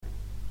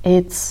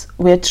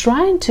we're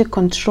trying to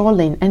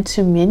controlling and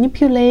to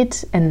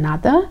manipulate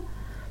another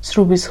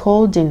through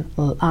withholding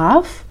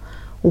love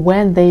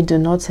when they do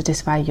not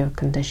satisfy your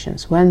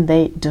conditions, when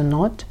they do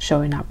not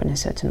showing up in a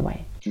certain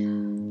way.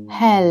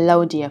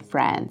 Hello, dear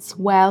friends.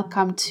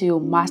 Welcome to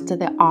Master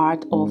the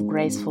Art of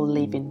Graceful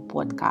Living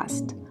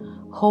podcast,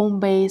 home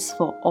base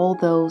for all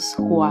those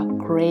who are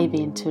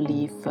craving to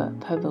live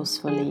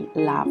purposefully,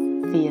 love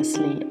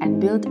fiercely, and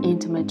build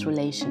intimate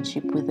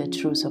relationship with the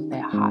truth of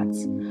their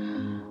hearts.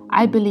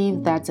 I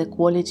believe that the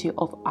quality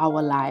of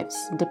our lives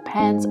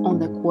depends on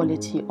the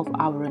quality of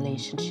our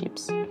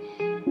relationships.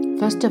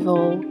 First of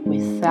all,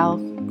 with self,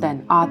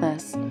 then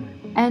others,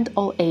 and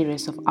all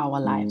areas of our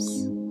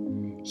lives.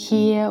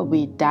 Here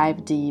we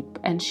dive deep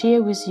and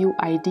share with you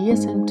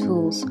ideas and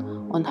tools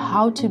on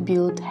how to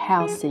build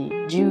healthy,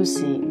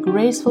 juicy,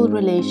 graceful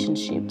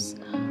relationships,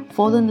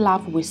 fall in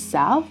love with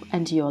self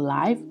and your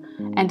life,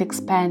 and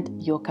expand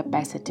your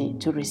capacity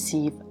to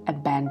receive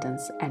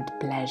abundance and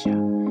pleasure.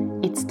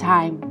 It's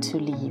time to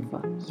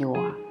live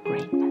your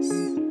greatness.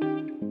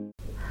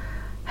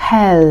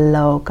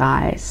 Hello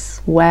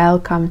guys,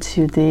 welcome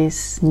to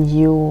this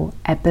new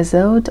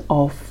episode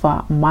of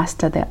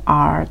Master the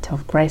Art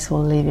of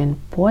Graceful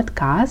Living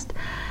podcast.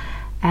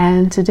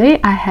 And today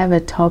I have a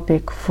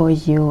topic for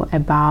you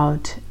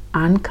about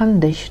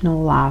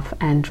unconditional love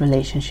and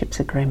relationships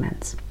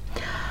agreements.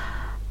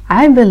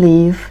 I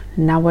believe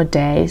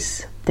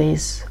nowadays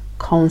this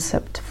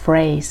concept,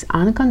 phrase,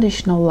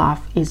 unconditional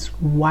love is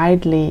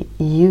widely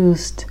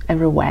used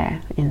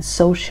everywhere in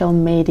social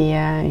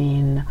media,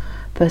 in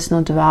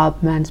personal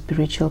development,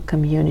 spiritual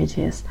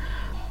communities.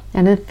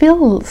 And it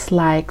feels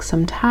like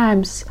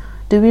sometimes,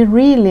 do we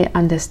really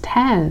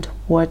understand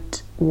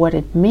what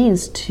it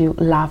means to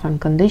love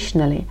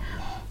unconditionally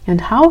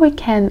and how we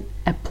can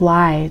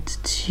apply it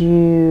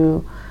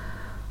to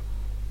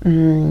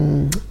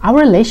our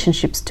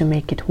relationships to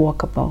make it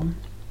workable?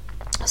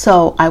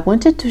 So I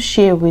wanted to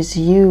share with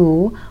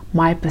you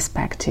my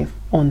perspective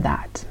on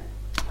that.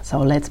 So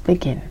let's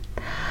begin.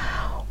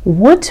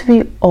 What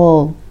we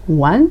all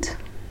want,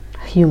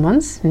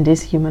 humans in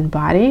this human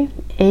body,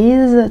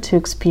 is to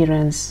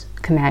experience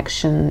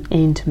connection,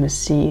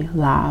 intimacy,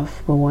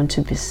 love. We want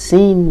to be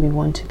seen, we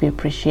want to be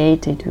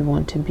appreciated, we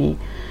want to be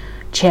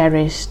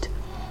cherished.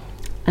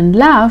 And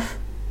love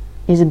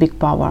is a big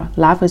power.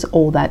 Love is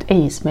all that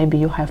is. Maybe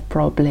you have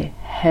probably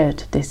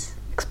heard this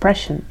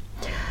expression.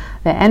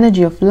 The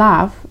energy of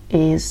love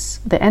is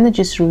the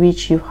energy through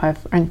which you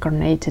have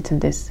incarnated in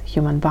this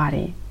human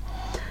body.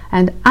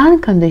 And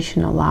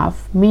unconditional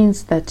love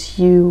means that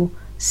you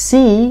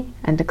see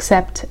and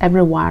accept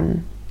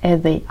everyone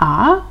as they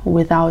are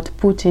without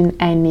putting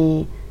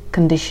any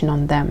condition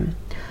on them,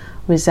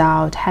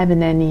 without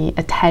having any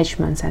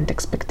attachments and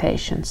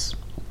expectations.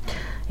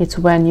 It's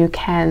when you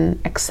can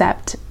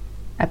accept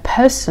a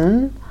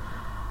person,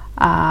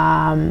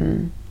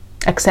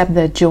 accept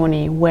their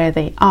journey where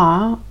they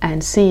are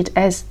and see it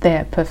as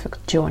their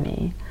perfect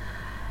journey.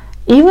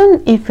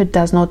 Even if it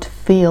does not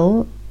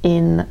feel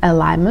in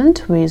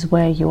alignment with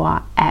where you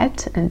are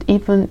at, and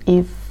even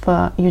if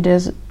you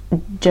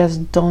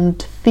just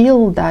don't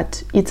feel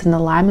that it's an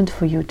alignment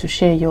for you to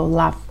share your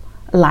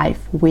life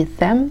with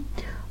them,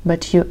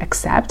 but you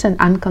accept and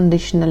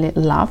unconditionally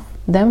love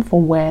them for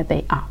where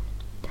they are.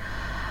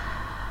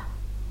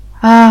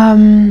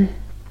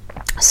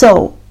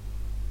 So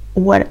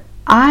what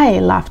I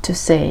love to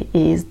say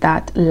is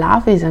that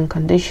love is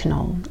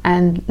unconditional,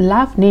 and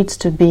love needs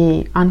to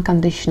be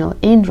unconditional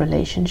in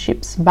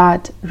relationships,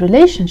 but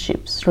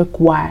relationships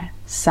require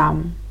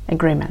some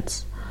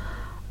agreements.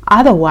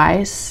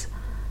 Otherwise,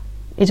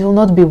 it will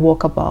not be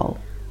workable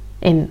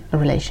in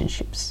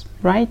relationships,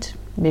 right?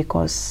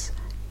 Because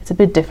it's a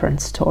bit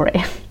different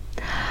story.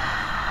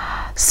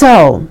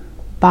 So,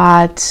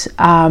 but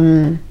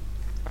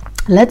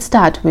let's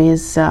start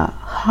with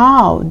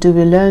how do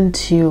we learn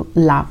to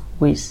love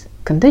with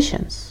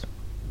conditions?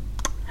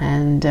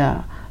 And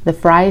the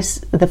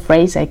phrase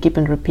I keep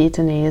on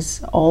repeating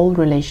is all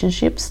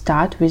relationships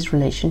start with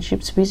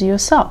relationships with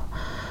yourself.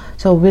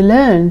 So we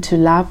learn to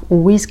love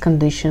with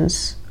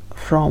conditions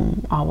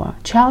from our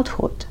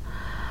childhood.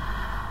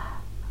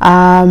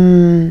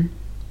 And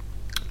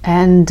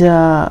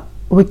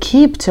we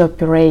keep to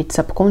operate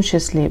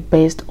subconsciously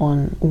based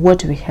on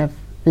what we have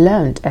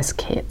learned as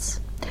kids.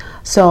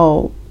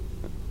 So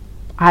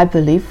I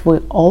believe we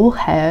all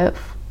have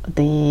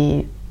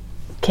the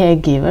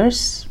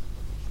caregivers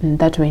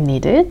that we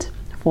needed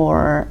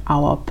for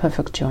our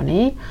perfect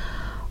journey,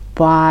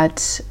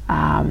 but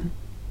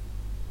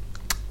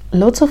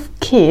lots of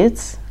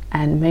kids,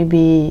 and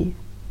maybe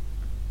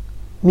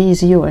me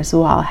as you as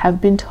well, have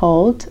been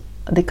told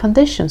the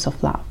conditions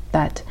of love,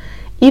 that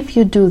if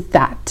you do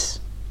that,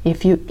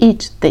 if you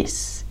eat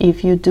this,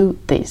 if you do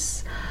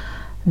this,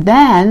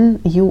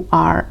 then you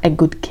are a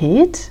good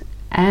kid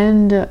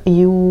and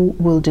you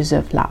will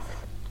deserve love.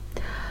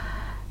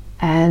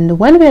 And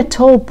when we are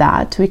told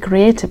that, we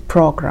create a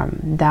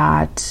program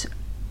that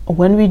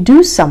when we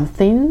do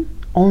something,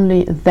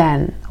 only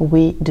then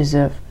we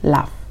deserve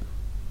love,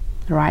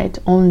 right?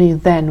 Only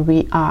then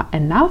we are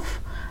enough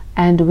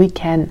and we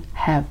can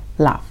have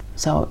love.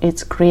 So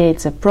it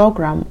creates a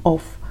program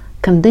of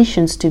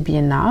conditions to be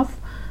enough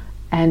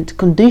and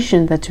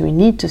conditions that we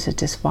need to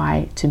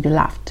satisfy to be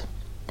loved.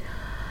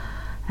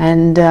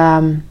 And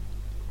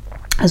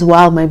as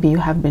well, maybe you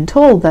have been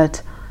told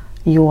that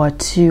you are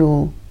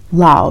too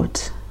loud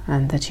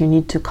and that you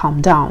need to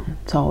calm down.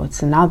 So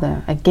it's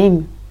another,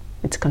 again,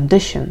 it's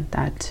condition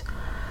that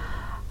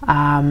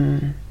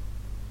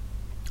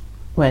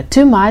we're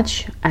too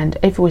much, and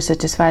if we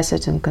satisfy a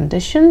certain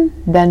condition,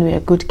 then we are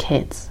good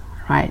kids,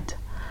 right?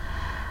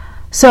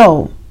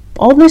 So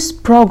all this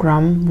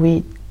program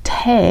we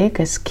take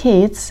as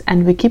kids,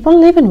 and we keep on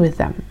living with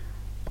them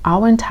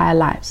our entire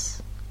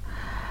lives.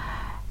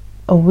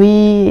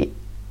 We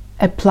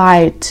apply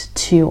it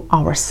to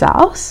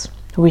ourselves.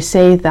 We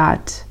say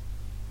that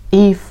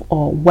if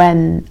or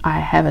when I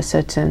have a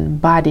certain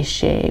body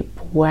shape,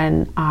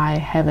 when I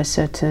have a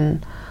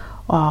certain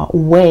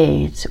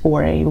weight,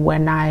 or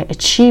when I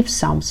achieve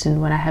something,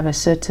 when I have a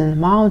certain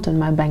amount on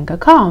my bank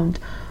account,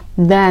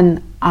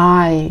 then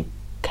I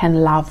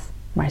can love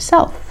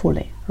myself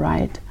fully,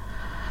 right?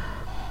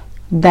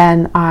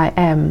 Then I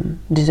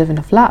am deserving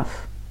of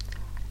love.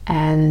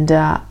 And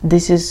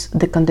this is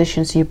the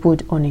conditions you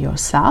put on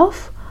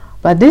yourself,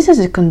 but this is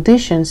the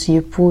conditions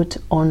you put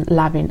on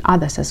loving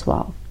others as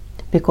well,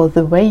 because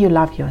the way you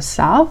love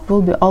yourself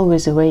will be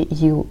always the way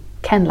you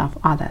can love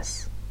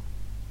others,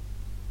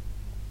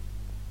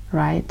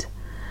 right?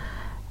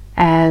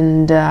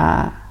 And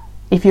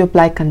if you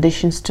apply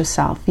conditions to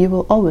self, you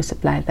will always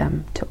apply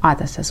them to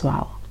others as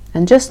well.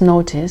 And just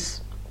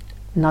notice,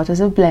 not as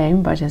a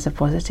blame but as a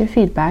positive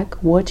feedback,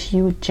 what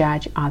you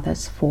judge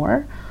others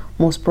for.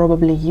 Most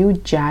probably you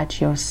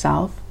judge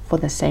yourself for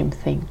the same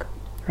thing,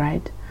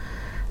 right?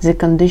 The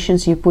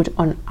conditions you put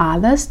on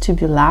others to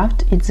be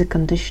loved, it's the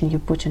condition you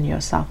put on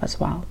yourself as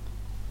well.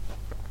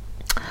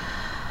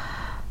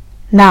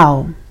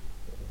 Now,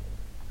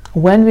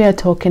 when we are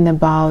talking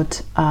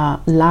about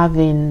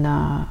loving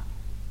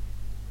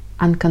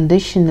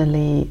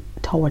unconditionally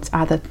towards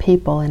other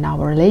people in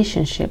our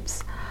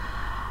relationships,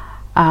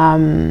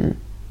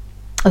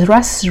 there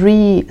are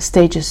 3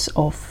 stages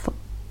of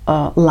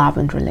love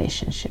and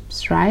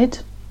relationships,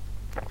 right?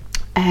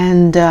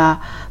 And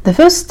the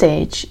first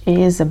stage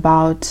is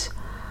about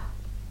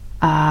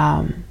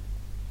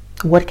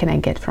what can I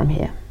get from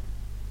here,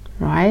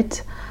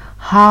 right?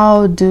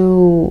 How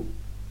do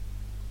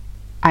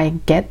I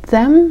get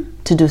them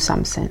to do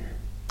something?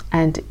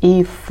 And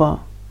if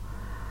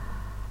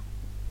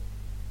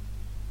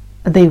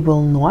they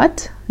will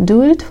not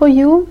do it for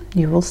you,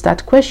 you will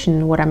start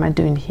questioning, what am I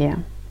doing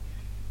here?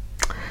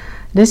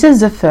 This is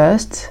the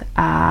first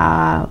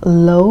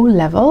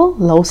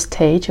low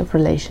stage of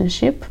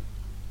relationship.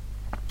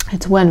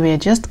 It's when we are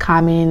just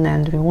coming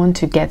and we want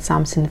to get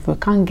something. If we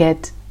can't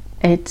get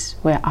it,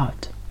 we're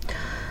out.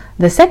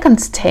 The second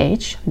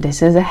stage,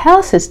 this is a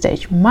healthy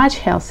stage, much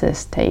healthier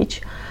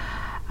stage.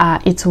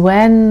 It's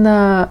when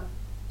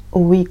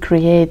we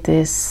create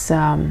this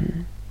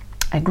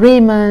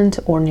agreement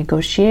or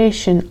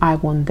negotiation. I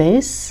want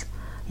this,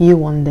 you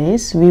want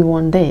this, we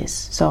want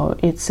this. So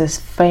it's a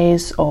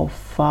phase of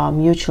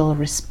mutual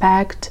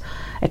respect,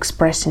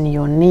 expressing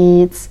your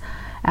needs.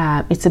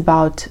 It's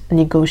about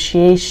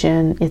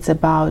negotiation. It's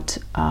about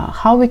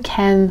how we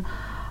can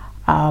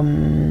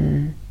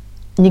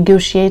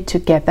negotiate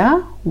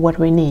together what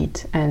we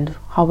need and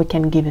how we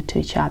can give it to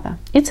each other.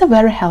 It's a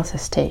very healthy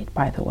state,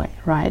 by the way,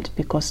 right?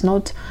 Because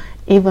not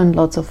even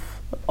lots of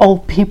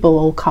old people,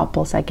 old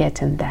couples are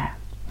getting there.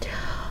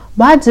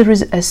 But there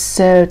is a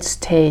third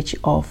stage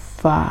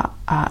of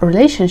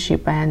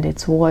relationship, and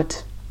it's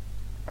what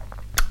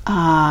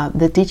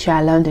the teacher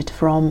I learned it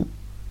from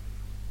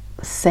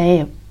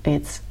say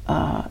it's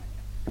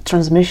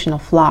transmission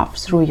of love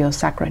through your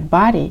sacred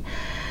body.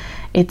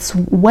 It's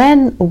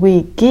when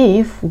we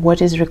give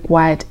what is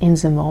required in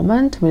the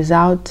moment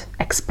without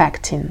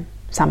expecting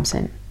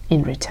something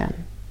in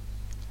return,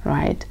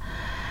 right?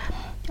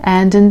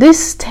 And in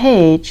this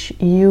stage,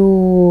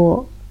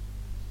 you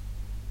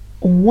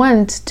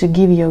want to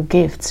give your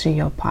gifts to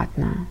your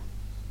partner.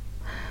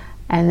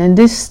 And in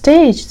this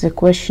stage, the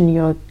question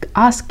you're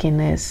asking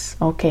is,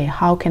 okay,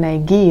 how can I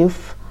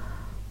give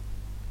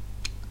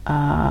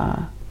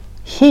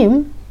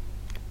him,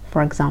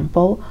 for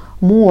example,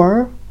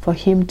 more for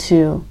him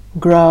to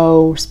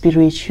grow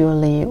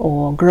spiritually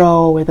or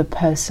grow with a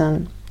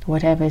person,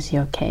 whatever is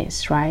your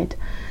case, right?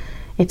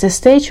 It's a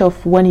stage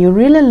of when you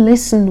really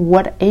listen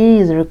what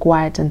is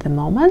required in the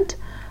moment,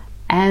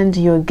 and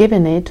you're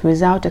giving it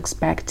without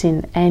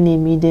expecting any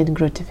immediate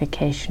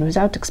gratification,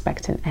 without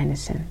expecting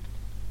anything.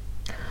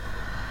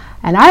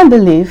 And I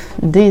believe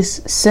this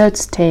third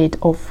state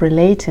of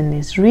relating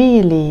is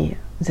really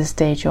the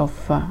stage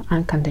of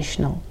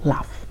unconditional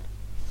love.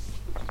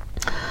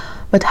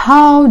 But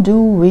how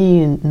do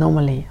we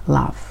normally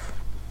love?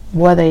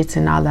 Whether it's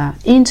in other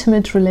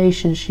intimate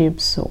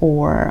relationships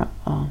or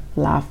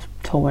love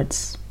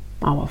towards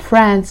our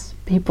friends,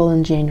 people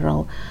in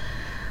general,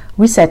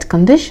 we set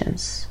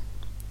conditions.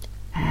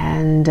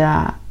 And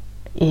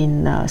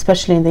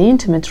especially in the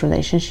intimate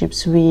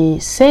relationships, we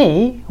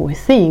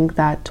think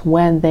that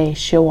when they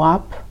show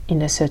up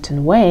in a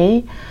certain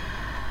way,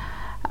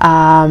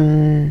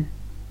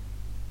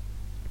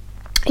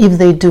 if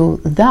they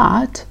do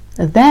that,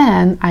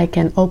 then I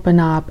can open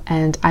up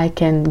and I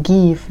can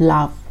give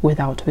love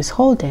without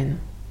withholding,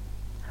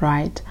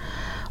 right?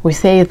 We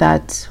say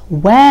that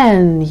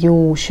when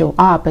you show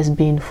up as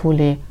being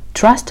fully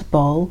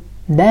trustable,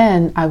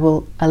 then I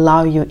will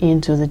allow you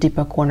into the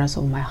deeper corners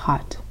of my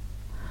heart.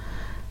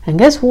 And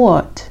guess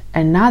what?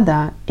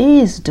 Another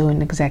is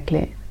doing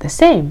exactly the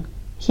same.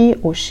 He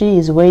or she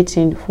is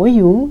waiting for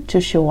you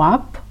to show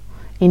up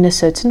in a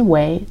certain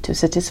way to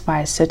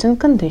satisfy certain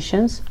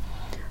conditions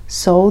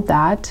so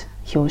that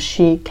he or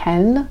she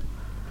can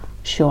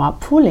show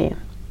up fully,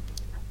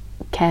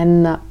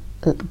 can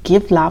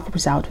give love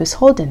without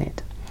withholding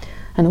it.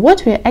 And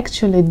what we're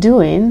actually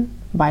doing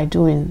by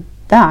doing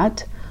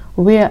that,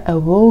 we're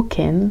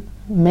evoking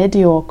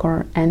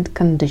mediocre and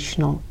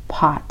conditional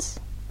parts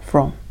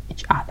from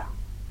each other.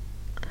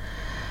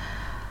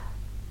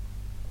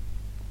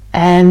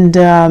 And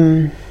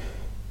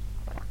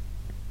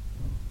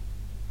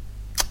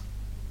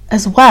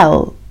as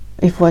well,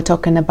 if we're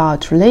talking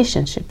about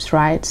relationships,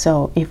 right?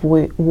 So if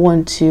we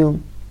want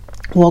to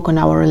work on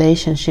our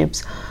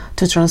relationships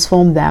to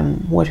transform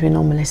them, what we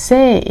normally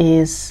say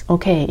is,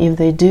 okay, if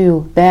they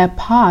do their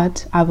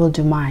part, I will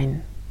do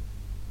mine,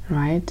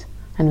 right?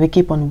 And we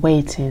keep on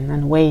waiting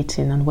and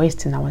waiting and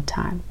wasting our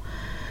time.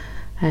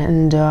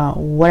 And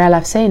what I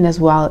love saying as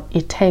well,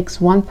 it takes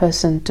one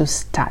person to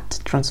start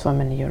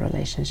transforming your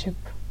relationship.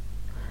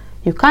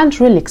 You can't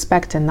really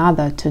expect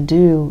another to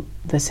do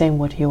the same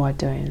what you are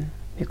doing,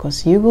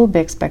 because you will be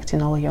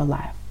expecting all your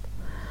life.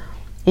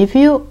 If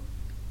you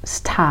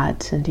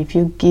start and if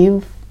you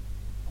give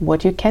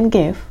what you can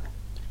give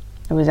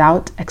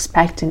without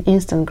expecting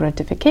instant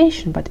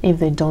gratification, but if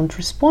they don't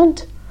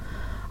respond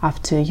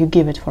after you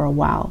give it for a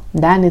while,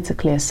 then it's a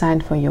clear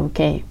sign for you,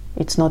 okay,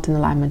 it's not in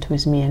alignment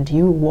with me, and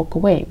you walk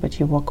away, but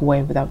you walk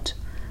away without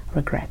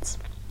regrets.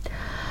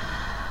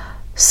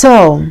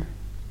 So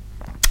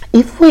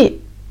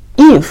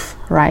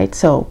right,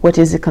 so what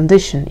is the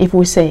condition? If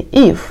we say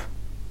if,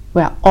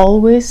 we are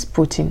always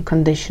putting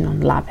condition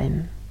on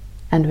loving,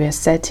 and we are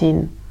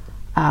setting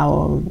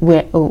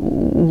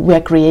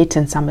we're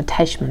creating some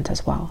attachment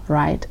as well,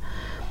 right?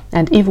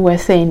 And if we're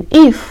saying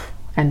if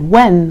and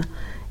when,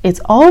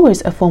 it's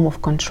always a form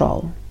of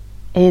control.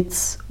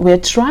 We're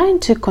trying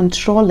to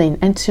controlling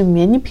and to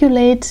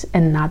manipulate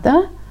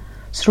another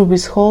through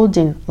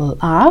withholding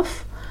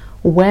love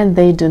when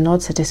they do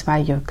not satisfy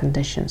your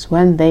conditions,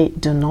 when they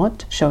do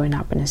not showing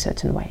up in a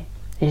certain way.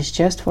 It's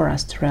just for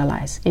us to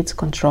realize it's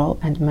control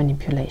and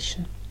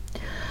manipulation.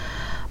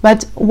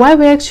 But why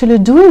we're actually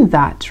doing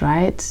that,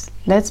 right?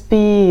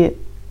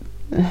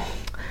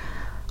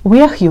 We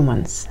are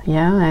humans,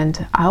 yeah,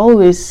 and I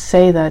always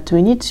say that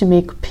we need to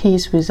make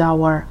peace with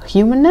our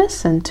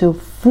humanness and to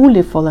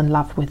fully fall in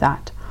love with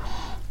that.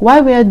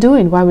 Why we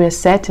are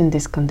setting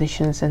these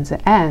conditions in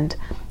the end,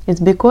 it's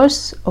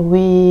because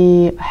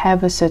we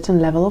have a certain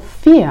level of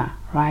fear,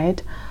 right?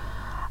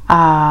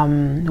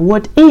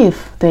 What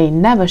if they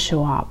never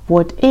show up?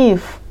 What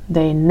if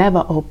they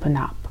never open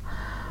up?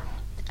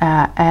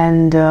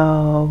 And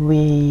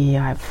we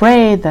are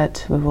afraid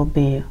that we will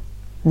be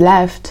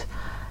left.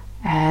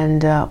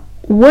 And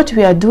what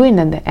we are doing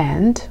in the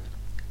end,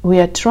 we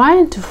are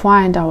trying to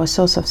find our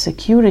source of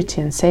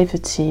security and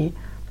safety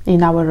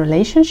in our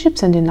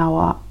relationships and in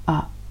our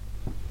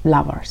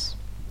lovers.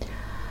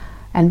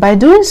 And by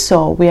doing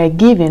so, we are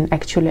giving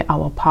actually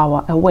our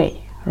power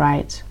away,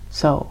 right?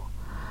 So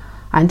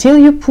until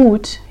you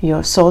put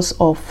your source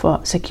of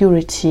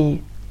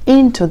security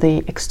into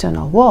the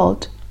external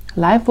world,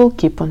 life will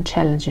keep on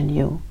challenging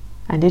you,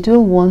 and it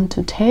will want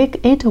to take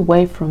it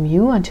away from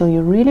you until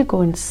you really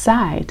go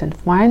inside and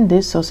find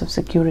this source of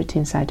security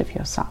inside of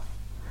yourself.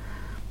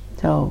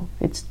 So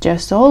it's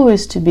just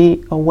always to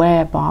be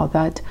aware about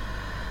that.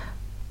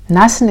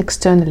 Nothing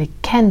externally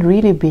can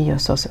really be your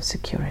source of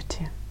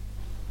security.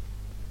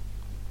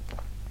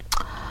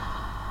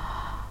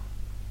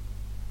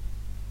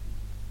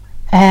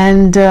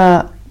 And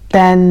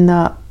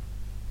then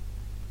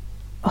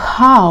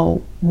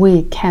how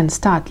we can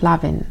start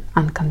loving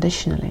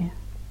unconditionally.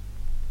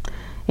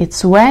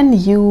 It's when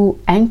you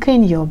anchor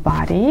in your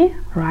body,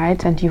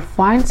 right, and you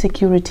find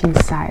security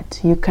inside.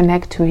 You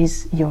connect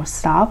with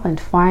yourself and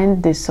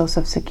find this source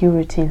of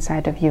security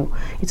inside of you.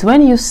 It's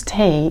when you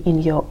stay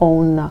in your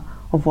own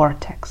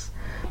vortex.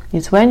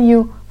 It's when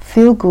you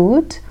feel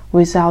good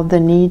without the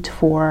need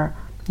for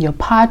your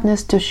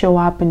partners to show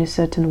up in a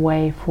certain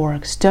way, for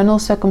external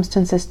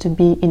circumstances to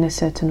be in a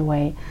certain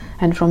way.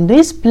 And from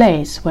this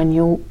place, when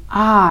you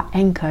are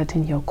anchored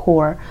in your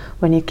core,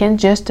 when you can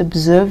just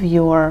observe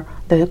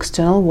the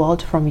external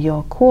world from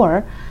your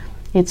core,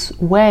 it's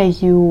where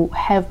you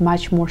have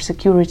much more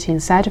security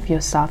inside of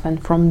yourself.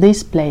 And from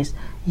this place,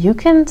 you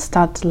can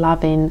start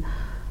loving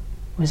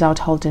without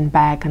holding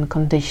back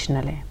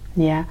unconditionally.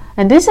 Yeah,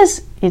 and this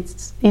is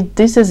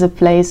a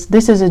place,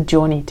 this is a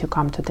journey to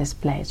come to this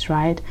place,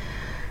 right?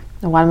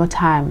 one more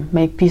time,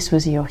 make peace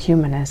with your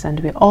humanness, and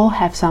we all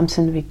have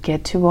something we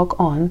get to work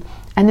on.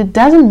 And it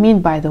doesn't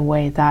mean, by the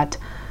way, that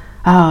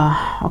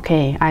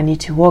okay, I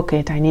need to work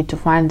it, I need to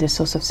find this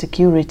source of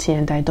security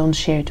and I don't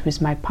share it with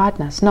my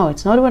partners. No,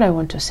 it's not what I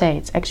want to say.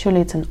 It's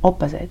an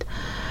opposite.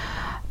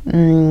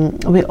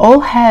 We all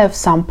have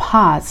some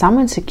parts, some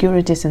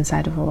insecurities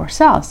inside of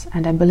ourselves,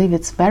 and I believe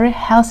it's very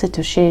healthy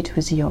to share it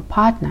with your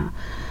partner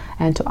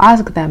and to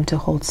ask them to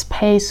hold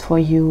space for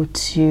you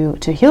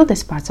to heal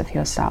these parts of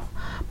yourself.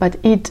 But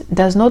it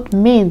does not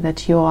mean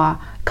that you are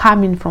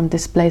coming from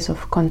this place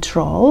of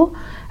control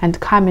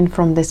and coming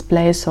from this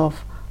place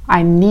of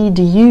I need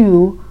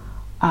you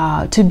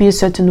to be a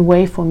certain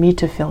way for me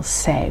to feel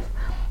safe.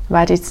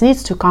 But it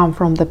needs to come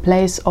from the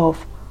place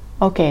of,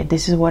 okay,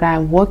 this is what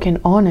I'm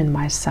working on in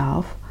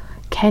myself.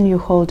 Can you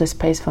hold a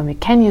space for me?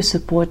 Can you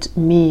support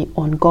me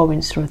on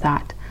going through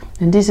that?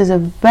 And this is a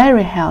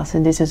very healthy,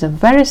 and this is a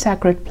very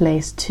sacred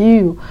place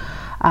to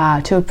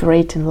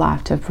operate in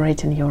life, to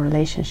operate in your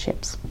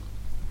relationships.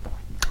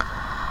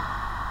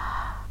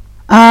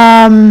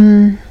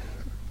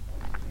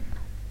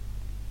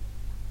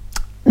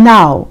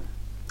 Now,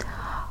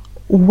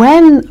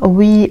 when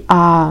we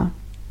are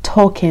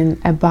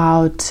talking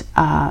about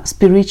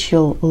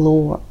spiritual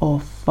law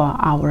of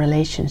our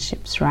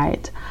relationships,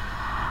 right?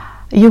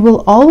 You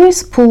will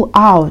always pull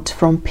out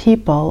from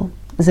people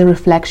the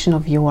reflection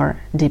of your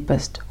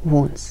deepest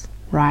wounds,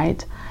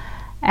 right?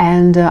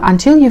 And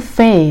until you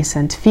face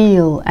and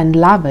feel and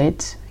love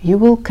it, you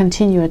will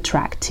continue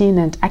attracting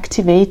and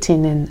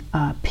activating in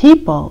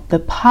people the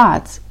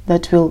parts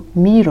that will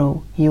mirror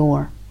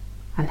your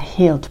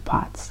unhealed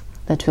parts,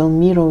 that will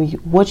mirror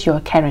what you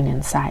are carrying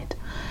inside.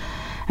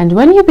 And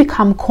when you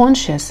become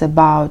conscious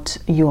about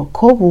your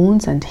core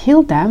wounds and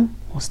heal them,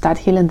 or start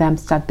healing them,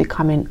 start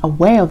becoming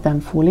aware of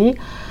them fully,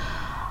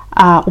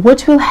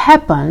 what will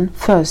happen?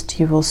 First,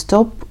 you will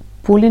stop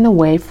pulling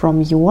away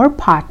from your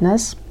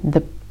partners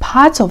the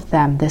parts of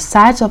them, the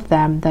sides of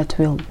them that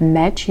will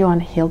match your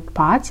unhealed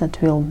parts, that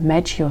will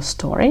match your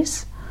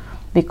stories.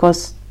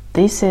 Because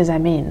this is,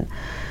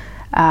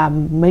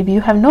 maybe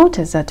you have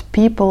noticed that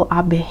people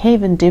are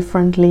behaving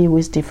differently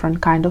with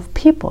different kind of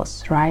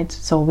peoples, right?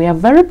 So we are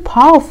very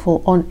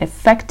powerful on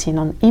affecting,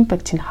 on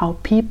impacting how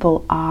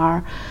people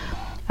are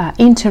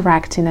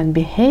interacting and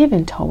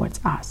behaving towards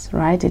us,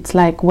 right? It's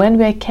like when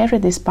we carry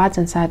these parts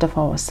inside of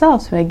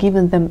ourselves, we are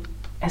giving them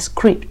a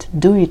script,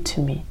 do it to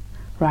me,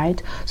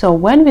 right? So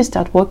when we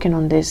start working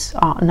on this,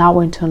 in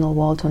our internal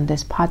world, on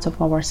these parts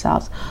of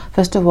ourselves,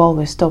 first of all,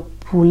 we stop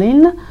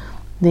pulling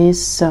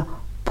these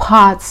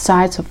parts,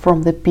 sides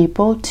from the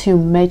people to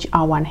match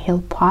our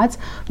unhealed parts.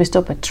 We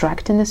stop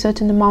attracting a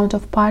certain amount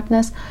of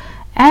partners,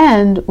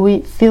 and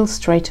we feel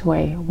straight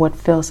away what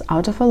feels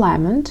out of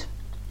alignment,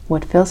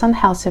 what feels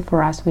unhealthy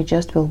for us. We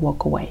just will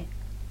walk away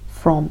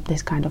from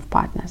this kind of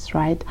partners,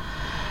 right?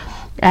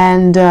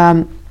 And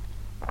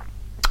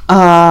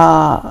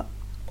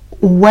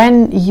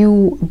when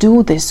you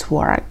do this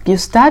work, you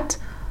start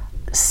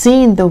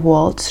seeing the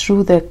world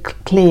through the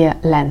clear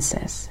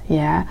lenses.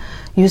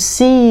 You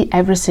see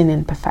everything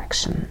in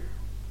perfection,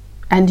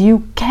 and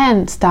you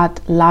can start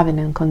loving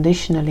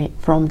unconditionally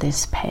from this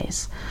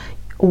space.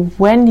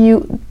 When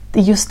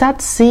you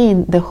start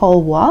seeing the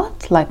whole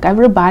world like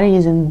everybody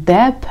is in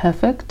their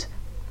perfect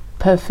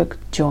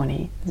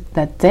journey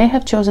that they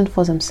have chosen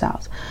for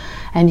themselves,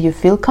 and you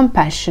feel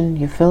compassion,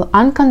 you feel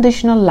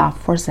unconditional love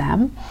for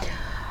them.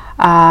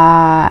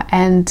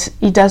 And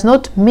it does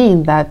not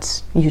mean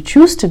that you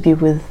choose to be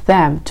with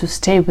them, to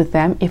stay with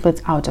them if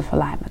it's out of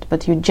alignment,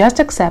 but you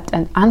just accept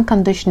and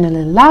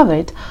unconditionally love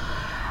it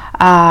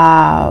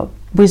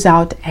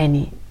without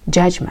any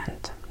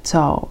judgment.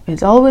 So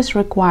it's always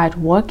required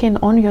working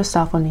on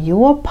yourself, on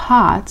your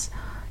parts,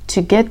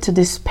 to get to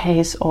this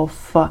space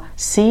of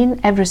seeing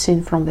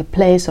everything from the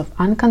place of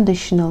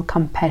unconditional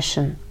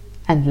compassion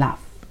and love.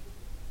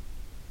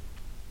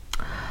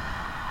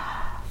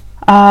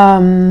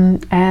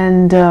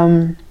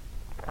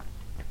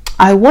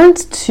 I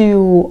want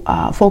to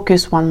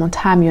focus one more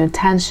time your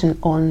attention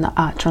on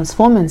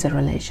transforming the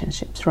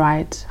relationships,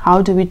 right?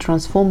 How do we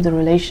transform the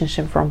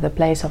relationship from the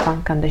place of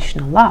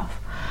unconditional love?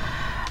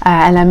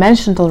 And I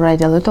mentioned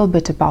already a little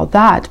bit about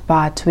that,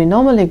 but we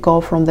normally go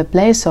from the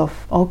place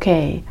of,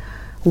 okay,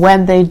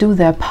 when they do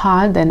their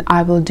part, then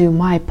I will do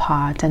my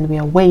part, and we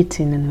are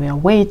waiting and we are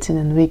waiting,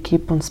 and we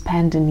keep on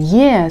spending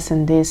years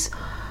in this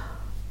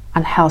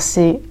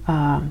unhealthy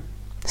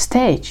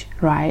stage,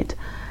 right?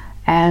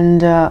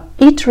 And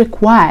it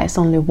requires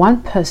only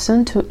one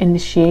person to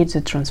initiate the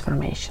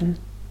transformation,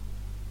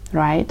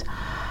 right?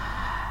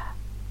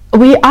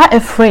 We are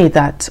afraid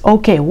that,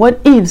 okay, what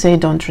if they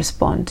don't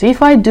respond?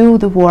 If I do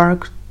the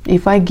work,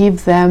 if I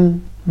give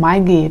them my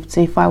gifts,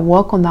 if I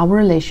work on our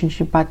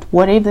relationship, but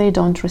what if they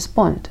don't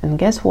respond? And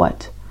guess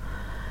what?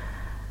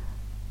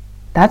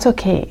 That's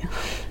okay.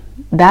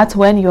 That's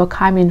when you're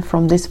coming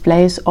from this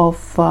place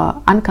of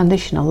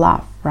unconditional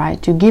love,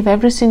 right? You give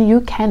everything you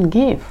can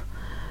give.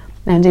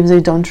 And if they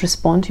don't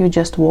respond, you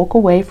just walk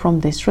away from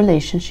this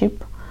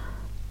relationship,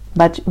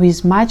 but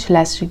with much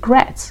less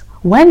regrets.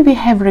 when we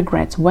have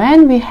regrets,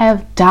 when we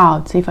have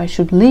doubts if I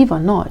should leave or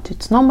not,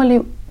 it's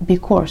normally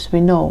because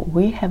we know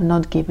we have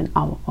not given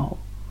our all.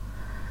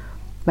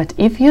 But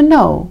if you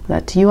know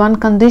that you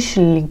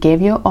unconditionally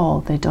gave your all,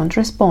 they don't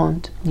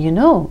respond, you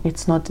know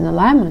it's not in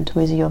alignment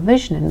with your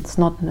vision, and it's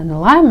not in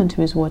alignment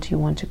with what you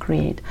want to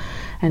create,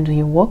 and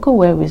you walk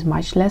away with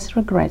much less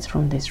regrets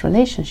from this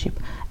relationship.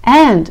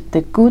 And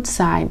the good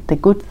side, the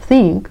good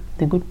thing,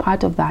 the good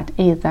part of that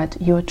is that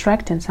you're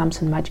attracting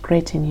something much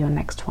greater in your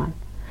next one,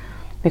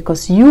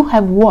 because you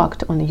have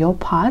worked on your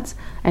parts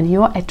and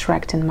you're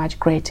attracting much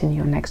greater in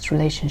your next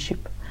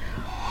relationship.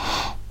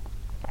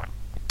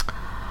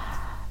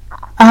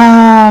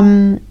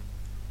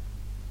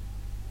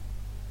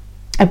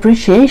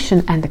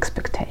 Appreciation and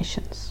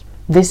expectations.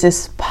 This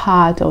is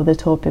part of the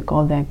topic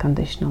of the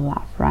unconditional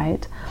love,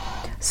 right?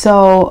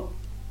 So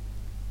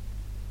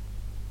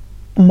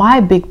my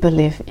big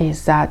belief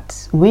is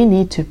that we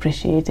need to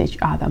appreciate each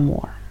other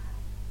more.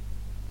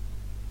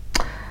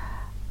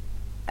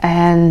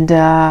 And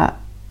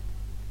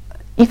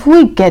if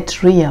we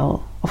get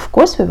real, of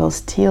course we will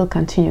still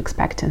continue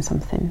expecting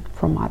something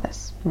from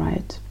others,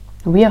 right?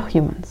 We are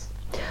humans.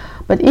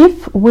 But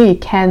if we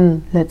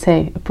can, let's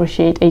say,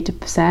 appreciate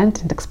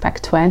 80% and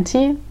expect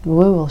 20%, we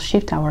will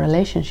shift our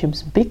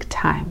relationships big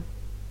time.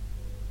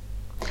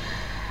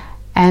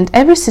 And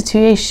every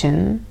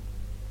situation,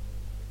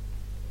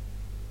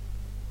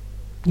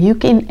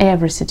 in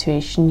every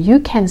situation, you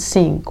can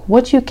think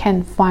what you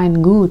can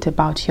find good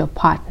about your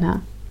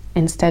partner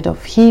instead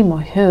of him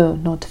or her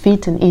not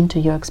fitting into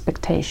your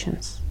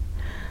expectations.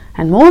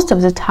 And most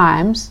of the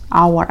times,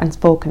 our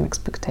unspoken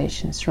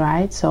expectations,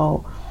 right?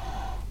 So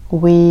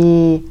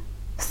we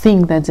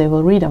think that they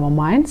will read our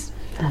minds,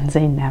 and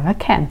they never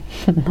can.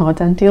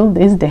 Not until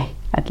this day,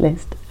 at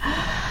least.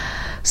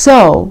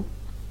 So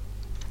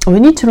we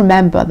need to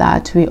remember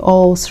that we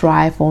all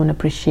thrive on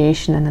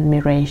appreciation and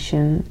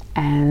admiration.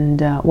 And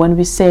when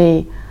we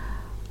say,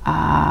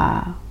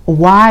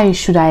 why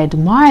should I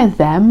admire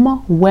them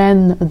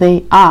when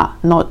they are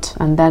not?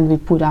 And then we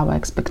put our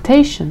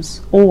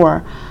expectations,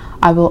 or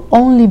I will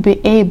only be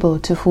able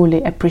to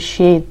fully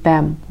appreciate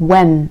them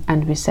when,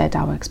 and we set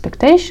our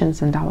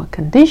expectations and our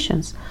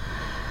conditions.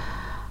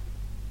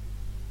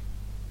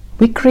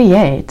 We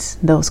create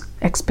those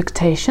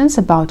expectations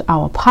about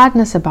our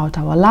partners, about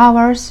our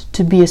lovers,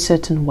 to be a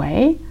certain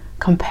way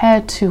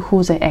compared to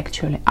who they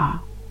actually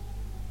are.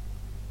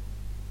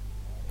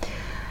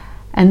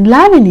 And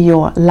loving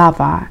your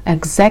lover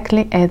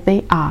exactly as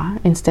they are,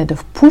 instead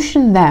of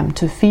pushing them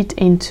to fit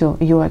into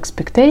your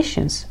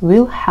expectations,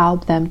 will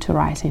help them to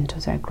rise into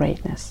their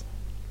greatness.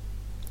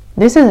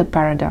 This is a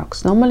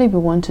paradox. Normally we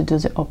want to do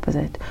the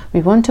opposite.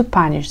 We want to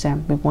punish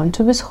them, we want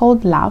to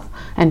withhold love,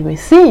 and we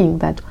think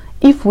that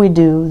if we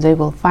do, they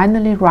will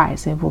finally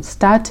rise, they will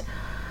start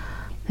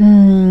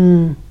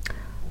behaving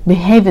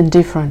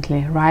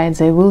differently, right?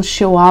 They will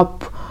show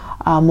up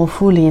more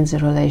fully in the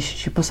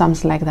relationship or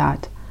something like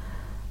that.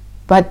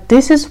 But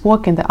this is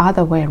working the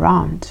other way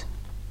around.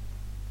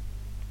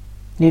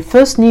 You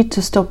first need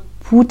to stop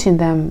putting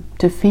them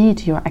to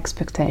feed your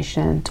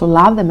expectation, to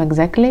love them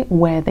exactly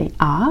where they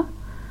are.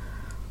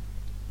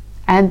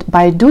 And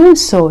by doing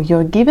so,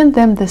 you're giving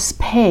them the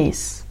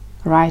space,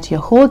 right?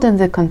 You're holding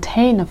the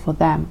container for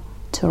them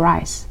to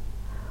rise.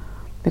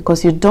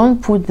 Because you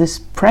don't put this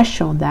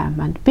pressure on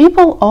them. And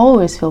people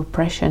always feel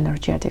pressure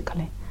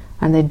energetically.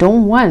 And they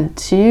don't want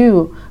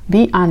to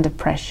be under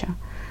pressure.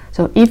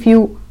 So if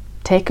you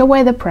take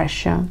away the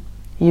pressure,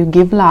 you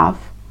give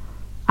love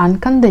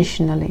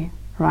unconditionally,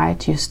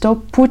 right? You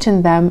stop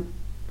putting them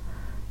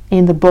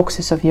in the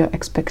boxes of your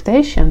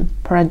expectation.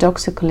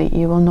 Paradoxically,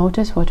 you will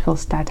notice what will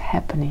start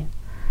happening.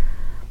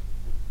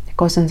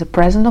 Because in the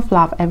presence of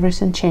love,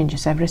 everything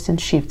changes, everything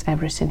shifts,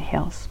 everything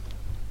heals.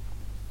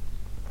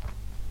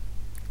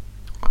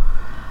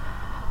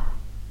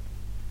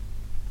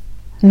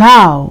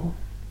 Now,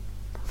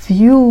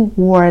 few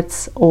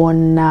words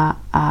on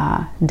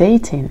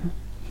dating.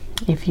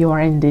 If you are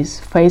in this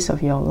phase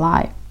of your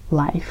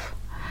life.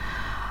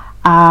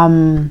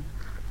 On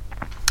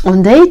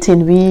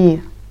dating,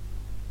 we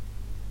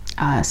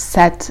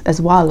set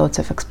as well lots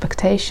of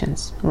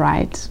expectations,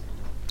 right?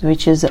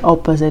 Which is the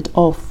opposite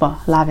of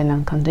loving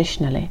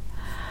unconditionally.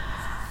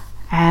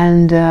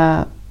 And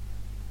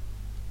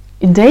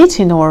in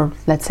dating, or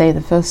let's say the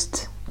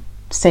first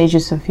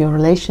stages of your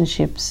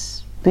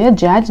relationships, we are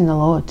judging a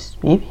lot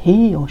if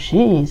he or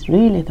she is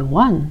really the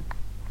one.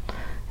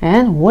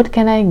 And what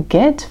can I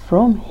get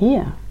from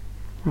here,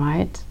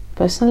 right?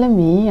 Personally,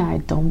 me, I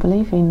don't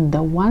believe in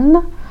the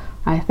one.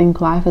 I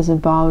think life is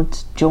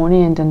about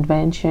journey and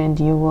adventure, and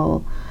you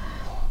will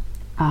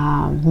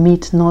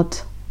meet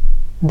not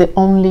the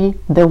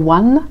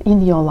one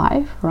in your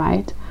life,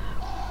 right?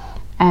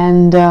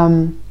 And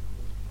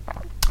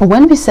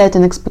when we set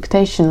an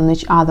expectation on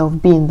each other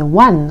of being the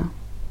one,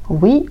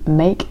 we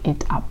make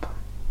it up.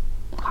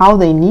 How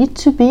they need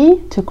to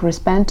be to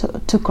correspond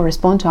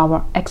to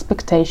our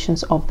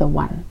expectations of the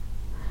one.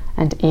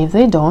 And if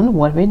they don't,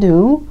 what we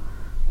do,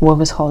 we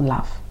withhold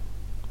love,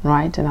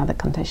 right? Another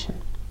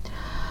condition.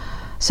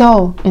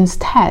 So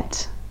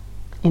instead,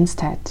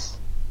 instead.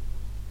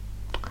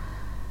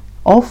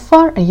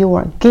 Offer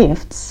your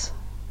gifts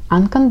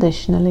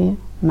unconditionally,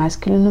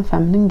 masculine and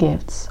feminine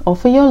gifts.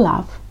 Offer your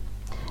love,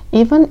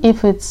 even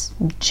if it's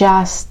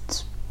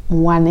just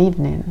one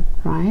evening,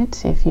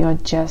 right? If you're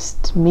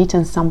just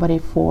meeting somebody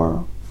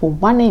for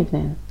one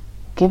evening,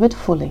 give it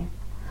fully.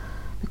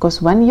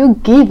 Because when you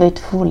give it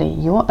fully,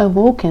 you're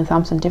evoking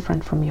something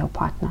different from your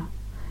partner.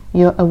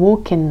 You're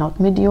evoking not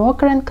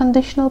mediocre and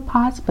conditional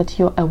parts, but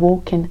you're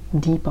evoking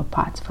deeper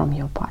parts from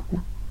your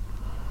partner.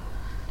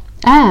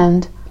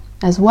 And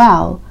as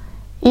well,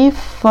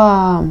 if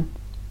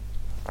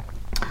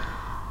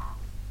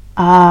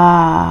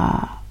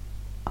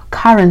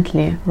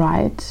currently,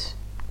 right,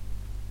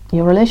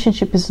 your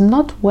relationship is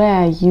not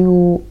where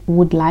you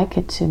would like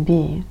it to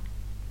be,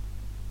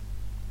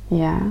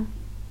 yeah,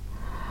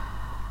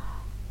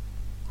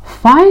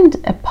 find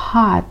a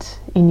part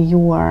in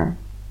your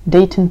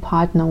dating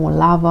partner or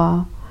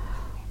lover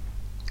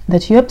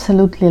that you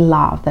absolutely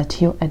love,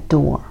 that you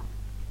adore.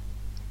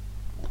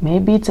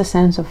 Maybe it's a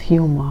sense of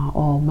humor,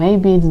 or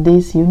maybe it's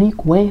this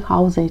unique way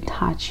how they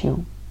touch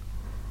you,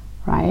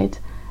 right?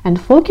 And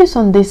focus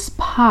on this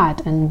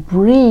part and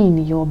bring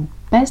your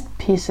best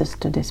pieces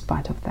to this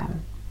part of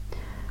them.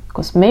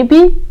 Because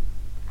maybe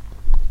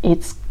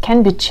it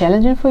can be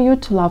challenging for you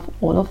to love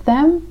all of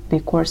them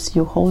because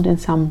you hold in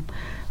some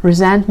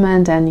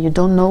resentment and you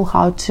don't know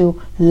how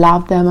to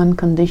love them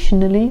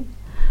unconditionally.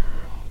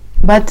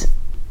 But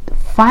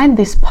find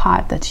this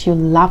part that you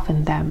love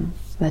in them,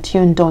 that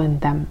you adore in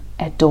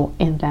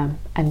them,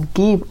 and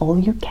give all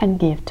you can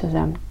give to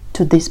them,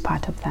 to this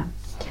part of them.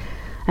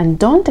 And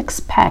don't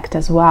expect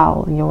as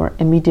well your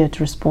immediate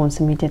response,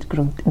 immediate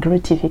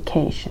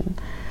gratification.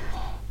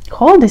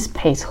 Hold this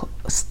space,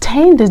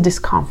 stay in this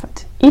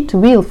discomfort. It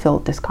will feel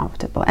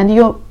discomfortable, and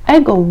your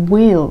ego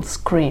will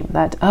scream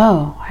that,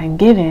 oh, I'm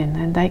giving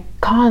and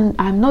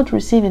I'm not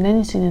receiving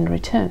anything in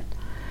return.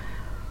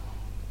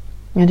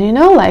 And you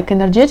know, like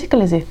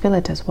energetically they feel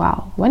it as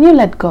well. When you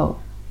let go,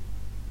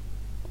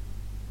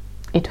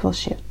 it will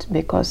shift,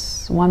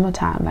 because one more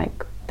time,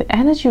 like the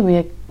energy we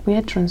are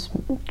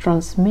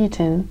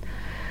transmitting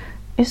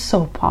is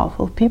so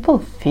powerful. People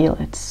feel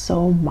it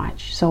so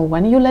much. So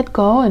when you let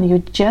go and you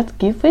just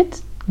give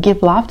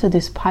love to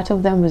this part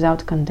of them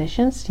without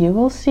conditions, you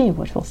will see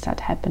what will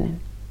start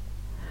happening.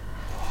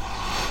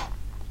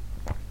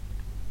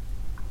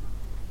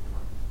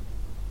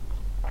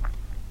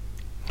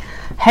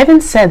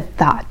 Having said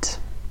that,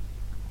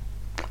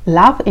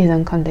 love is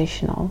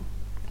unconditional,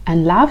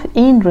 and love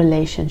in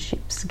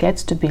relationships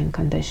gets to be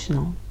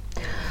unconditional.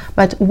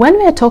 But when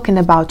we are talking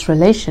about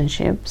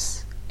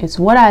relationships, it's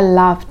what I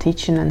love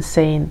teaching and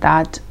saying,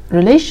 that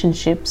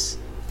relationships,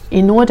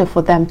 in order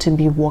for them to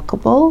be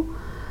workable,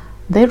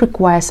 they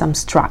require some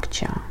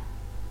structure,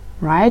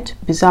 right?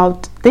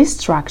 Without this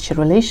structure,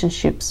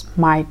 relationships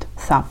might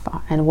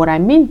suffer. And what I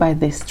mean by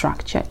this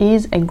structure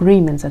is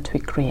agreements that we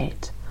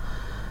create.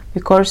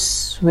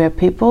 Because we're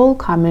people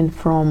coming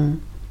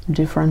from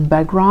different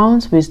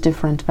backgrounds with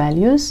different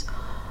values,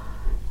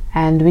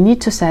 and we need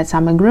to set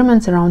some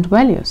agreements around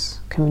values,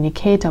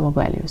 communicate our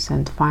values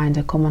and find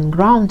a common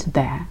ground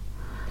there.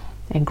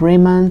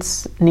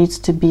 Agreements needs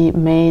to be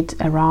made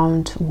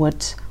around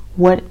what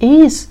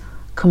is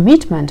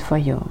commitment for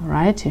you,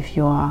 right? If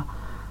you are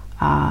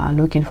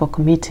looking for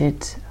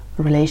committed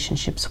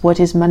relationships, what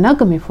is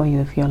monogamy for you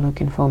if you're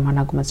looking for a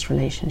monogamous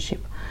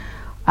relationship?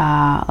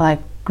 Like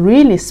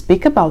really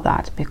speak about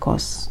that,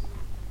 because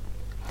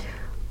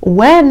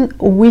when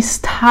we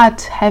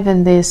start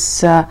having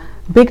this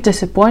big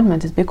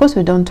disappointment, it's because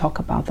we don't talk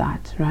about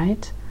that,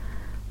 right?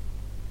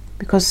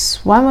 Because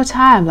one more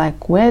time,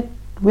 like we're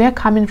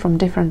coming from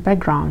different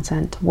backgrounds,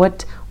 and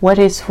what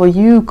is for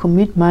you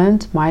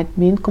commitment might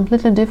mean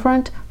completely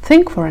different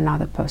thing for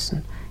another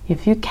person.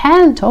 If you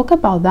can talk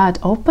about that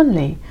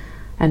openly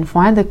and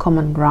find the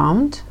common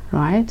ground,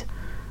 right,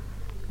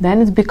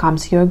 then it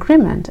becomes your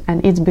agreement,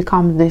 and it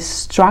becomes this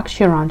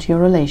structure around your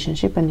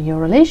relationship, and your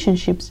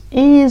relationships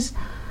is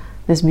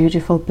this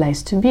beautiful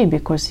place to be,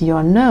 because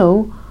you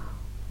know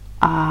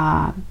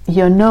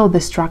the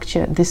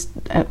structure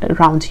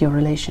around your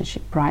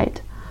relationship,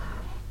 right?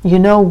 You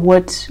know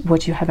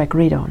what you have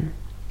agreed on.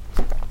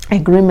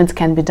 Agreements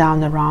can be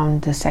done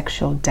around the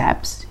sexual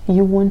depths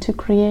you want to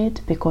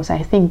create, because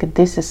I think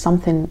this is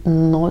something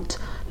not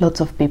lots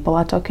of people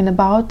are talking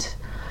about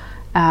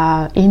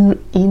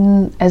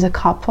in as a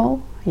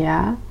couple,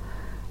 yeah.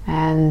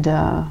 And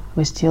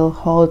we still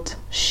hold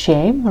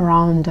shame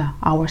around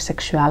our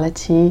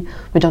sexuality.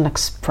 We don't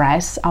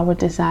express our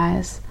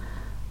desires,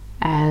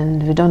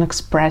 and we don't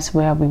express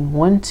where we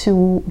want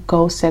to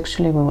go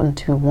sexually. We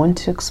want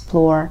to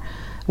explore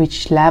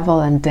which level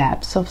and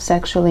depths of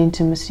sexual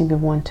intimacy we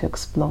want to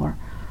explore.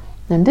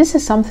 And this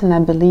is something I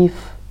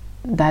believe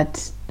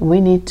that we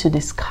need to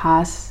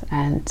discuss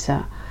and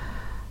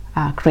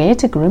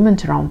create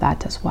agreement around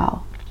that as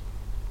well.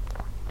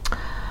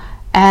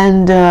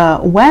 And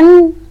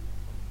when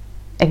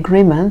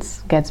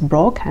agreements gets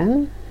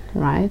broken,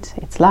 right?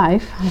 It's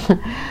life.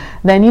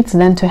 There needs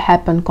then to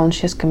happen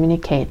conscious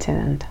communicating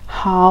and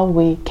how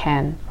we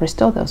can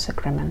restore those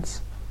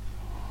agreements.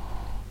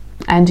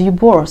 And you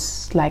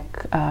both,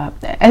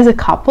 as a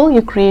couple,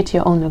 you create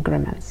your own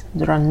agreements.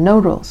 There are no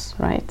rules,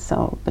 right?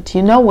 But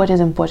you know what is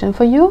important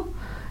for you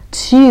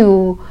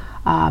to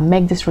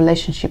make this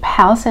relationship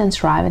healthy and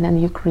thriving,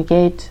 and you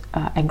create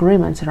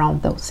agreements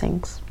around those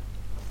things.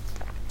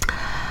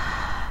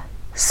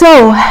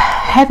 So,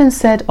 having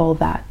said all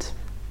that,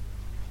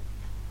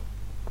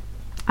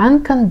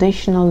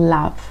 unconditional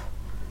love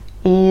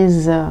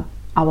is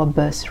our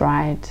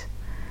birthright,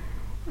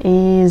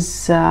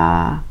 is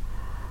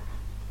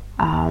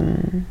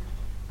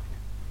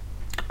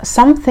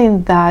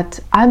something that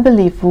I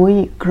believe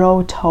we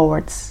grow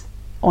towards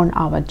on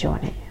our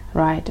journey,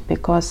 right?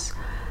 Because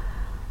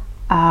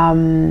I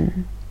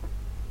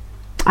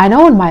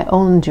know on my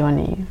own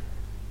journey,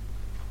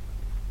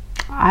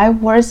 I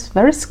was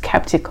very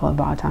skeptical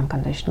about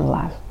unconditional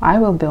love. I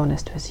will be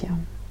honest with you.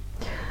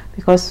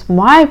 Because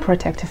my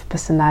protective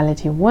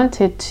personality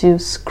wanted to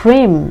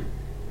scream,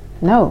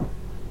 no,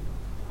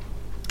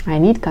 I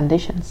need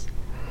conditions.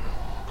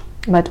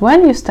 But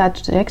when you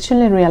start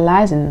actually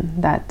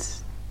realizing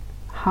that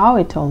how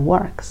it all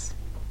works,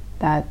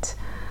 that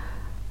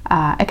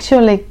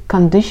actually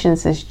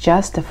conditions is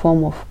just a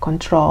form of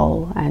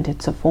control and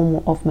it's a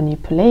form of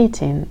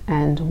manipulating,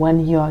 and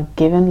when you are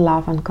given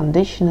love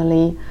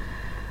unconditionally,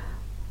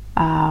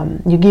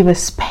 you give a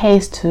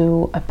space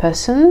to a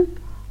person,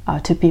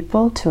 to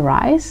people to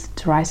rise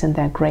in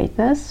their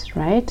greatness,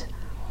 right?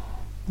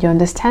 You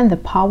understand the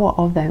power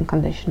of the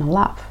unconditional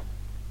love.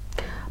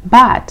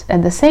 But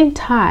at the same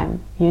time,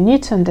 you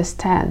need to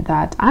understand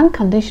that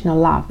unconditional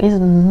love is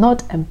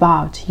not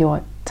about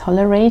your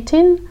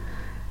tolerating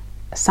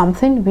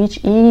something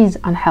which is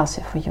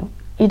unhealthy for you.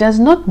 It does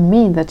not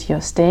mean that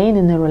you're staying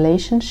in a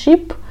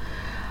relationship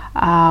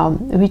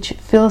which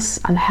feels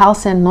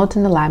unhealthy and not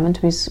in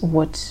alignment with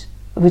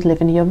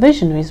living your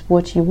vision, with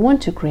what you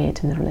want to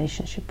create in a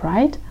relationship,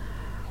 right?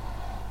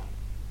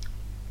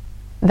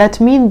 That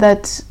means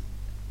that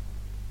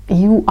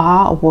you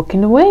are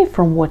walking away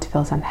from what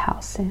feels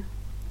unhealthy.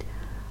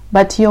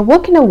 But you're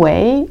walking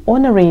away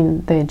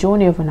honoring the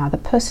journey of another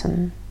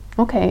person.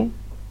 Okay,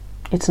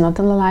 it's not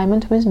in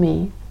alignment with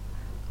me.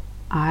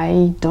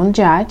 I don't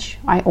judge.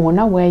 I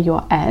honor where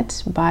you're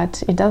at,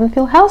 but it doesn't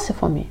feel healthy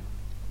for me.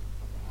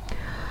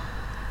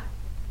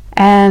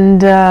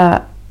 And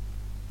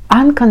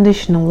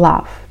unconditional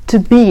love, to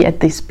be at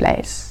this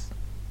place,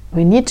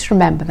 we need to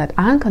remember that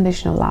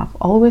unconditional love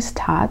always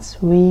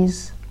starts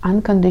with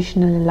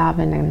unconditionally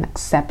loving and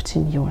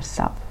accepting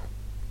yourself,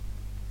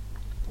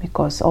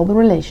 because all the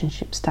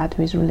relationships start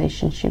with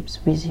relationships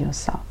with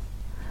yourself.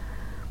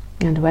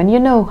 And when you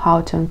know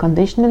how to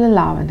unconditionally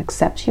love and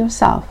accept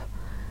yourself,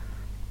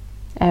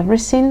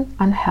 everything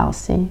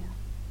unhealthy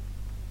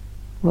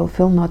will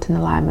feel not in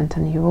alignment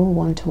and you will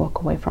want to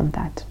walk away from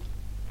that,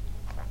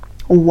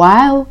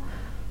 while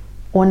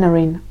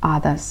honoring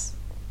others,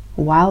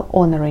 while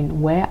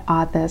honoring where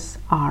others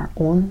are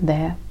on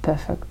their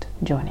perfect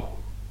journey.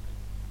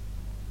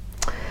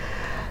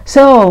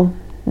 So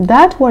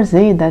that was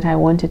it that I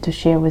wanted to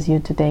share with you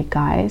today,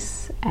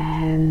 guys.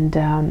 And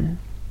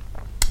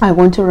I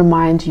want to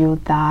remind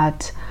you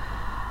that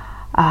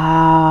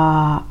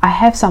I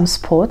have some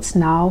spots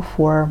now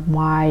for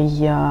my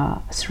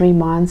 3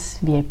 months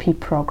VIP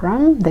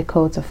program, The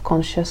Codes of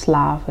Conscious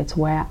Love. It's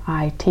where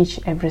I teach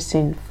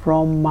everything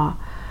from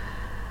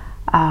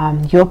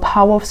your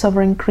power of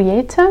sovereign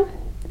creator,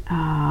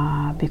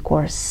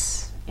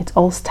 because it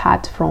all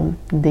starts from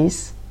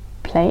this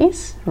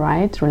place,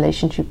 right?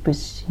 Relationship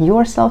with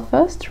yourself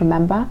first.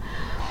 Remember,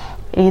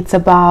 it's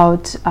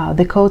about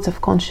the codes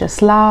of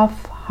conscious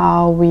love,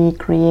 how we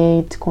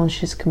create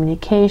conscious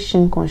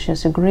communication,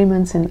 conscious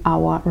agreements in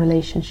our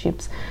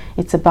relationships.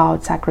 It's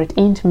about sacred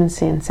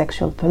intimacy and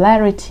sexual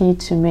polarity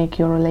to make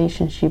your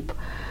relationship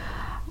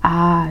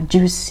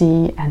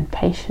juicy and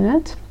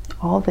passionate,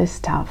 all this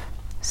stuff.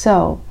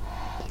 So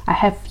I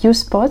have few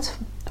spots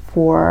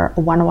for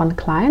one-on-one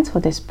clients for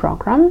this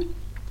program.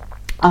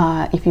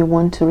 If you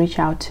want to reach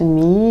out to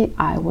me,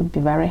 I would be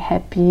very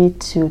happy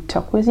to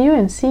talk with you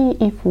and see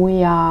if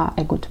we are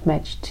a good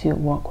match to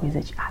work with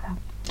each other.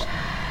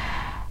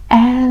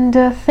 And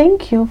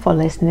thank you for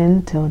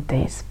listening to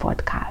this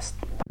podcast.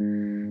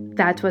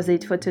 That was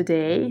it for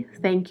today.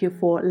 Thank you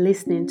for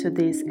listening to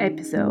this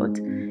episode.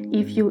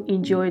 If you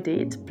enjoyed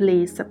it,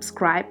 please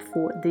subscribe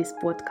for this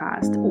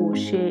podcast or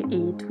share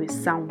it with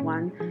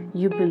someone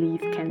you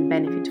believe can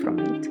benefit from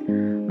it.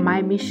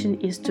 My mission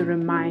is to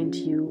remind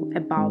you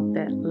about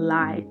the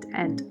light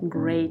and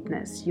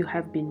greatness you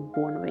have been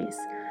born with,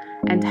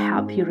 and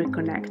help you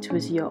reconnect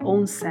with your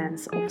own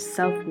sense of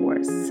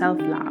self-worth,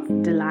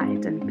 self-love,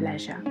 delight, and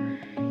pleasure.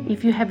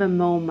 If you have a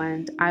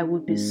moment, I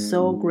would be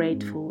so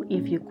grateful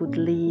if you could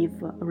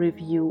leave a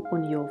review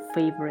on your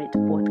favorite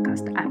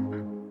podcast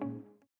app.